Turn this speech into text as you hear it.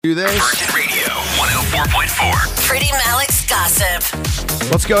Do this. Virgin Radio 104.4. Pretty Malik's Gossip.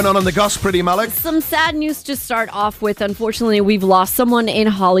 What's going on the gossip, Pretty Malik? Some sad news to start off with. Unfortunately, we've lost someone in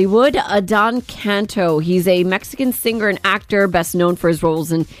Hollywood, Adon Canto. He's a Mexican singer and actor, best known for his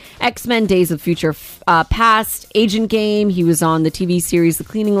roles in X-Men, Days of Future Past, Agent Game. He was on the TV series The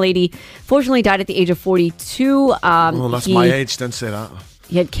Cleaning Lady. Fortunately, died at the age of 42. That's my age. Don't say that.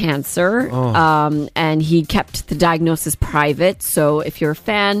 He had cancer, and he kept the diagnosis private. So if you're a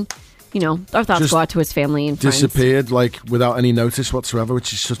fan, our thoughts go out to his family and friends. Disappeared, without any notice whatsoever,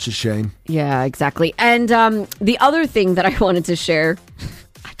 which is such a shame. Yeah, exactly. And the other thing that I wanted to share,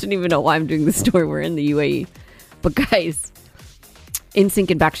 I don't even know why I'm doing this story. We're in the UAE. But guys,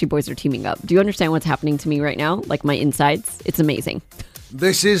 NSYNC and Backstreet Boys are teaming up. Do you understand what's happening to me right now? Like my insides? It's amazing.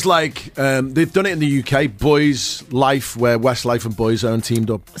 This is they've done it in the UK, Boys Life, where Westlife and Boyzone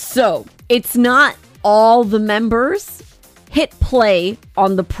teamed up. So, it's not all the members. Hit play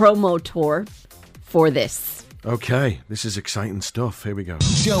on the promo tour for this. Okay, this is exciting stuff. Here we go.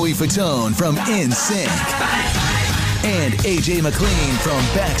 Joey Fatone from NSYNC and AJ McLean from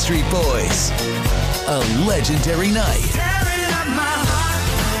Backstreet Boys. A legendary night.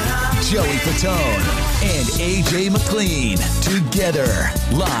 Joey Fatone and AJ McLean together,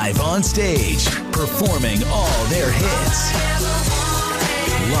 live on stage, performing all their hits.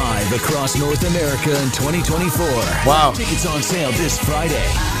 Live across North America in 2024. Wow. Tickets on sale this Friday.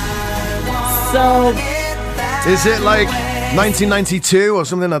 So, is it 1992 or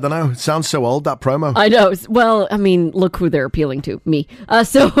something? I don't know. It sounds so old, that promo. I know. Well, I mean, look who they're appealing to. Me.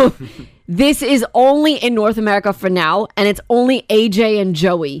 So, this is only in North America for now, and it's only AJ and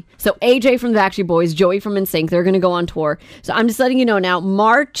Joey. So, AJ from the Backstreet Boys, Joey from NSYNC, they're going to go on tour. So, I'm just letting you know now,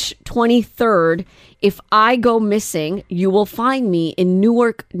 March 23rd, if I go missing, you will find me in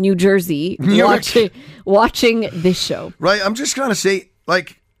Newark, New Jersey, watching this show. Right, I'm just trying to see,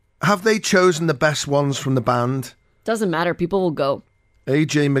 have they chosen the best ones from the band? Doesn't matter. People will go.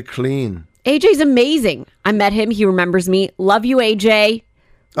 AJ McLean. AJ's amazing. I met him. He remembers me. Love you, AJ.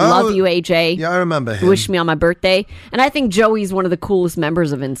 Love you, AJ. Yeah, I remember him. Wished me on my birthday. And I think Joey's one of the coolest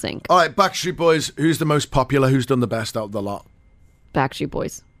members of NSYNC. All right, Backstreet Boys, who's the most popular? Who's done the best out of the lot? Backstreet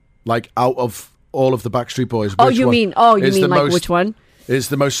Boys. Out of all of the Backstreet Boys. You mean which one? Is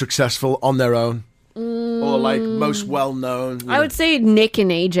the most successful on their own? Or most well-known? I would say Nick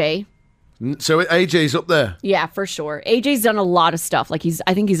and AJ. So AJ's up there? Yeah, for sure. AJ's done a lot of stuff. I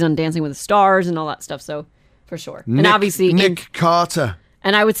think he's done Dancing with the Stars and all that stuff, so for sure. And obviously Nick Carter.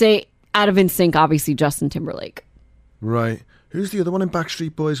 And I would say out of NSYNC, obviously Justin Timberlake. Right. Who's the other one in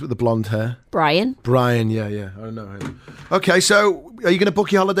Backstreet Boys with the blonde hair? Brian, yeah. I know him. Okay, so are you going to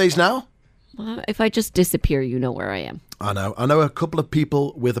book your holidays now? If I just disappear, you know where I am. I know a couple of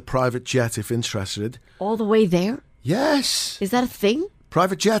people with a private jet if interested. All the way there? Yes. Is that a thing?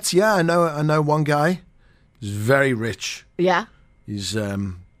 Private jets, yeah. I know one guy. He's very rich. Yeah. He was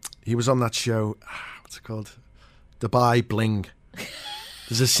on that show. What's it called? Dubai Bling.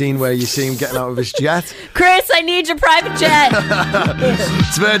 There's a scene where you see him getting out of his jet. Chris, I need your private jet.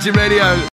 It's Virgin Radio.